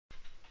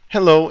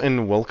Hello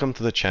and welcome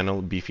to the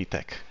channel Beefy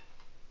Tech.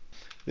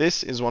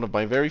 This is one of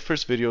my very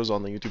first videos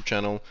on the YouTube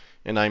channel,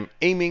 and I'm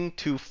aiming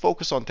to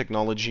focus on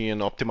technology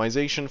and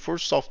optimization for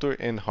software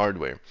and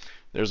hardware.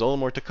 There's a little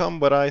more to come,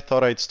 but I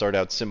thought I'd start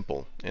out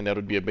simple, and that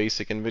would be a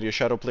basic Nvidia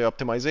Shadowplay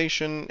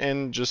optimization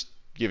and just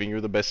giving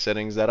you the best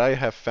settings that I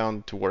have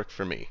found to work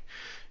for me.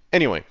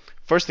 Anyway,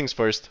 first things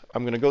first,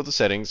 I'm going to go to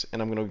settings and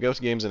I'm going to go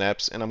to games and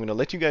apps, and I'm going to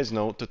let you guys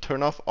know to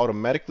turn off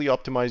automatically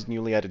optimized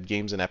newly added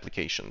games and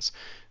applications.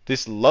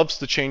 This loves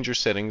to change your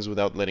settings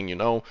without letting you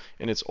know,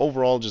 and it's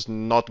overall just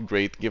not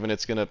great given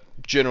it's going to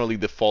generally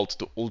default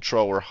to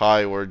ultra or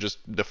high or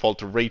just default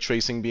to ray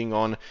tracing being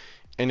on,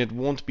 and it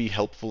won't be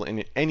helpful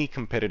in any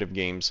competitive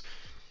games,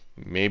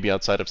 maybe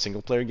outside of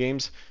single player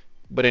games.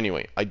 But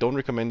anyway, I don't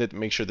recommend it.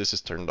 Make sure this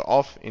is turned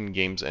off in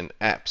games and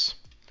apps.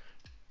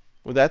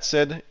 With that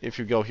said, if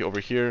you go over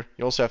here,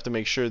 you also have to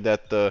make sure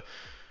that the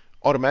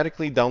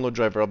automatically download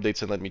driver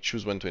updates and let me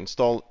choose when to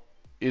install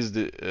is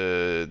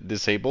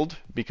disabled,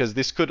 because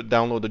this could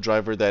download a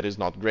driver that is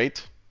not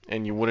great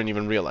and you wouldn't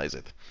even realize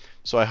it.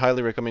 So I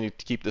highly recommend you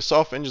to keep this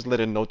off and just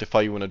let it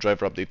notify you when a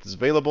driver update is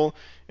available,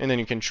 and then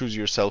you can choose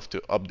yourself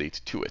to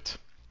update to it.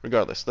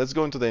 Regardless, let's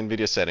go into the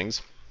Nvidia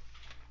settings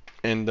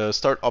and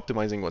start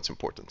optimizing what's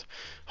important.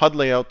 HUD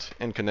layout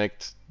and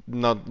connect,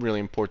 not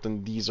really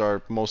important. These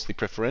are mostly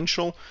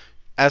preferential.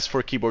 As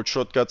for keyboard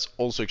shortcuts,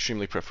 also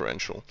extremely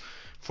preferential.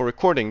 For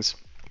recordings,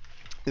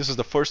 this is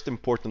the first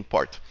important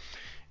part.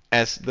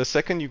 As the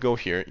second you go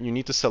here, you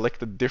need to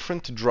select a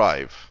different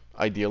drive,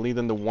 ideally,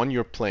 than the one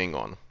you're playing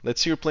on.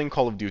 Let's say you're playing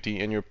Call of Duty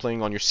and you're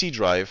playing on your C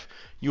drive.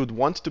 You would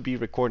want to be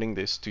recording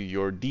this to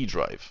your D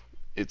drive.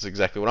 It's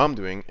exactly what I'm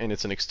doing, and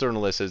it's an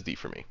external SSD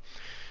for me.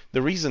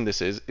 The reason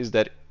this is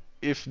that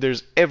if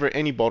there's ever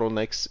any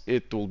bottlenecks,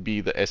 it will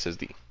be the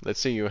SSD. Let's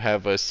say you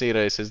have a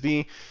SATA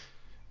SSD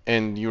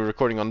and you're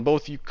recording on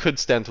both, you could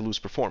stand to lose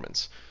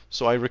performance.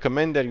 So I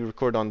recommend that you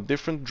record on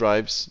different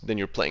drives than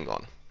you're playing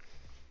on.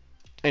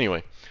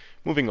 Anyway,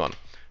 moving on.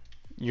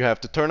 You have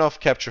to turn off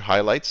capture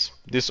highlights.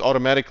 This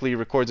automatically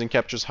records and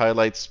captures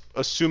highlights,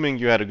 assuming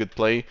you had a good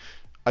play.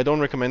 I don't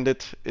recommend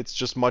it. It's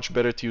just much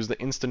better to use the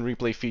instant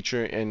replay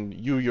feature and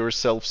you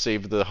yourself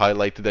save the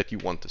highlight that you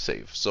want to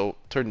save. So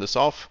turn this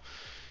off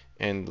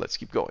and let's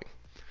keep going.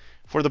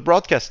 For the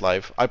broadcast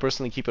live, I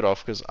personally keep it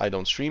off because I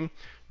don't stream,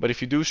 but if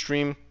you do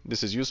stream,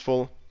 this is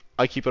useful.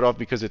 I keep it off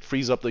because it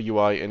frees up the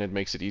UI and it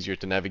makes it easier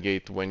to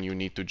navigate when you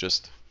need to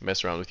just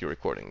mess around with your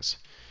recordings.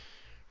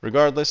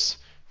 Regardless,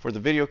 for the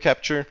video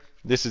capture,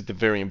 this is the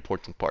very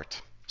important part.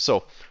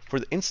 So, for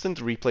the instant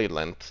replay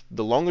length,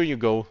 the longer you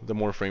go, the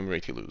more frame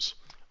rate you lose.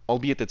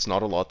 Albeit it's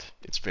not a lot,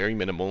 it's very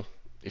minimal.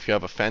 If you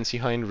have a fancy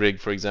high-end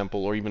rig, for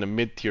example, or even a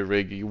mid-tier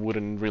rig, you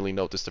wouldn't really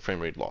notice the frame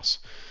rate loss.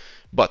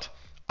 But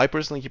I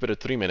personally keep it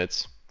at 3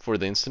 minutes for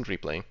the instant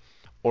replay,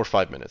 or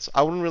 5 minutes.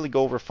 I wouldn't really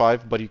go over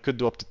 5, but you could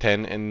do up to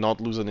 10 and not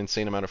lose an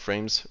insane amount of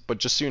frames. But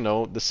just so you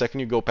know, the second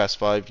you go past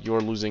 5,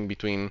 you're losing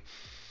between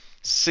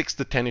 6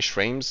 to 10-ish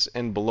frames,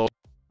 and below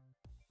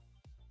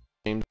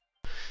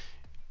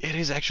it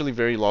is actually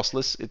very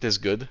lossless. It is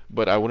good,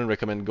 but I wouldn't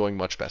recommend going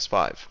much past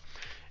 5.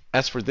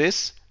 As for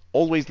this,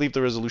 always leave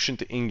the resolution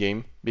to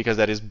in-game, because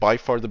that is by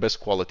far the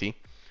best quality.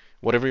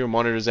 Whatever your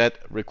monitor is at,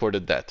 record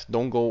at that.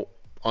 Don't go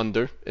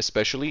under,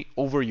 especially.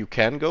 Over you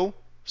can go,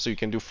 so you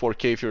can do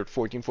 4K if you're at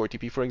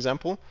 1440p, for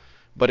example,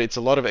 but it's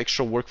a lot of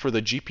extra work for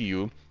the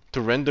GPU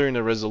to render in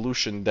a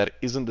resolution that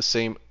isn't the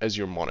same as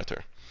your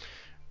monitor.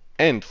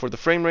 And for the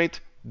frame rate,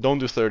 don't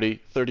do 30.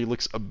 30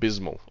 looks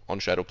abysmal on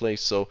Shadowplay,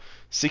 so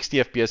 60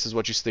 FPS is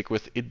what you stick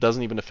with. It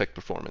doesn't even affect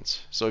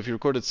performance. So if you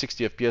record at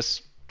 60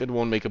 FPS, it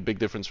won't make a big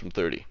difference from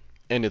 30,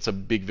 and it's a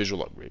big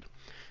visual upgrade.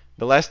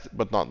 The last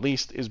but not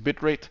least is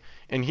bitrate,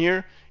 and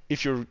here,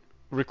 if you're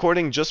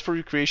recording just for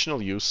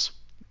recreational use,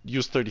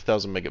 use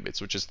 30,000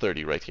 megabits, which is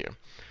 30 right here.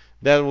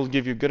 That will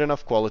give you good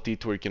enough quality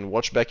to where you can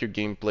watch back your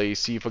gameplay,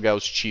 see if a guy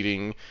was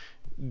cheating,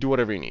 do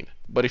whatever you need.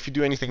 But if you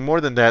do anything more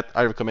than that,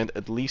 I recommend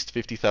at least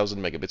 50,000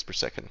 megabits per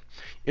second.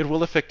 It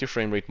will affect your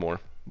frame rate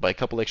more by a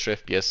couple extra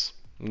FPS,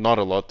 not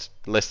a lot,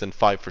 less than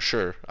 5 for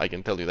sure, I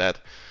can tell you that.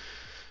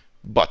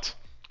 But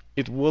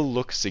it will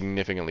look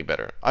significantly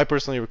better. I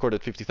personally record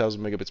at 50,000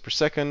 megabits per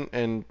second,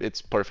 and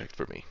it's perfect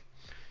for me.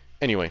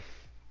 Anyway,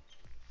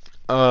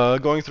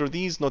 going through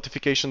these,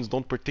 notifications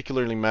don't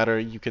particularly matter.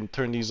 You can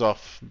turn these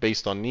off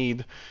based on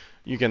need.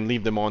 You can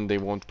leave them on, they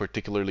won't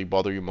particularly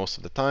bother you most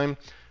of the time.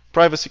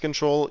 Privacy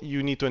control,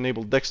 you need to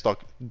enable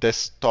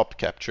desktop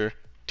capture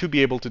to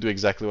be able to do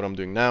exactly what I'm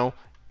doing now,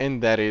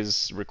 and that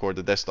is record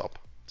the desktop.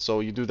 So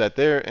you do that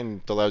there,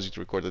 and it allows you to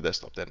record the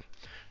desktop then.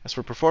 As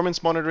for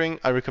performance monitoring,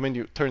 I recommend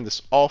you turn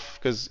this off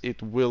because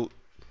it will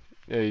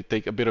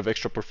take a bit of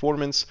extra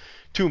performance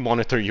to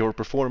monitor your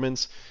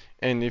performance.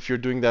 And if you're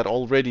doing that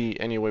already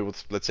anyway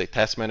with, let's say,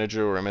 Task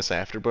Manager or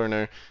MSI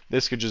Afterburner,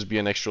 this could just be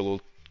an extra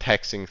little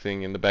taxing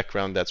thing in the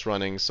background that's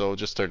running, so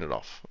just turn it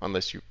off,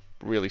 unless you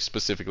really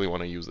specifically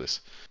want to use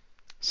this.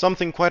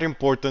 Something quite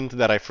important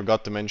that I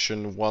forgot to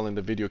mention while in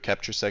the video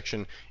capture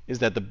section is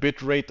that the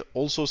bitrate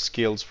also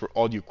scales for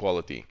audio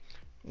quality.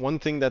 One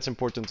thing that's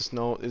important to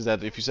know is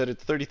that if you set it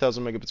to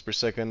 30,000 megabits per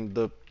second,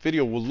 the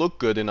video will look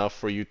good enough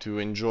for you to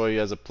enjoy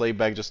as a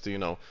playback, just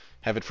to,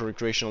 have it for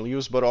recreational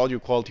use, but audio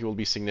quality will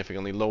be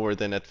significantly lower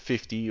than at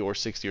 50 or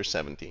 60 or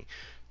 70.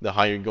 The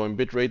higher you go in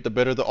bitrate, the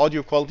better the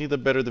audio quality, the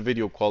better the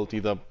video quality,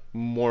 the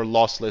more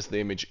lossless the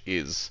image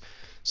is.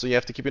 So you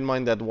have to keep in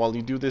mind that while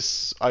you do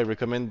this, I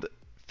recommend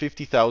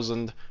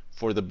 50,000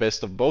 for the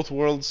best of both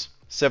worlds.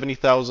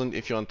 70,000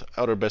 if you want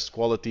outer best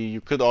quality.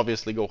 You could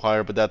obviously go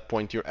higher, but at that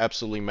point you're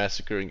absolutely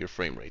massacring your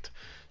frame rate.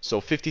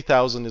 So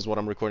 50,000 is what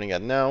I'm recording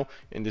at now,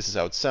 and this is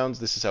how it sounds,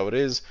 this is how it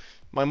is.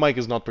 My mic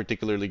is not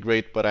particularly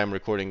great, but I'm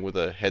recording with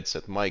a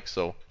headset mic,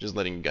 so just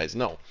letting you guys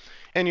know.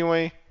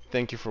 Anyway,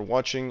 thank you for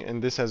watching,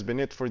 and this has been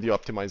it for the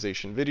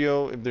optimization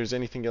video. If there's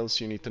anything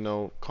else you need to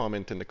know,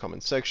 comment in the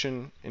comment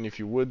section, and if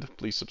you would,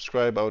 please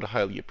subscribe, I would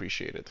highly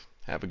appreciate it.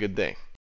 Have a good day.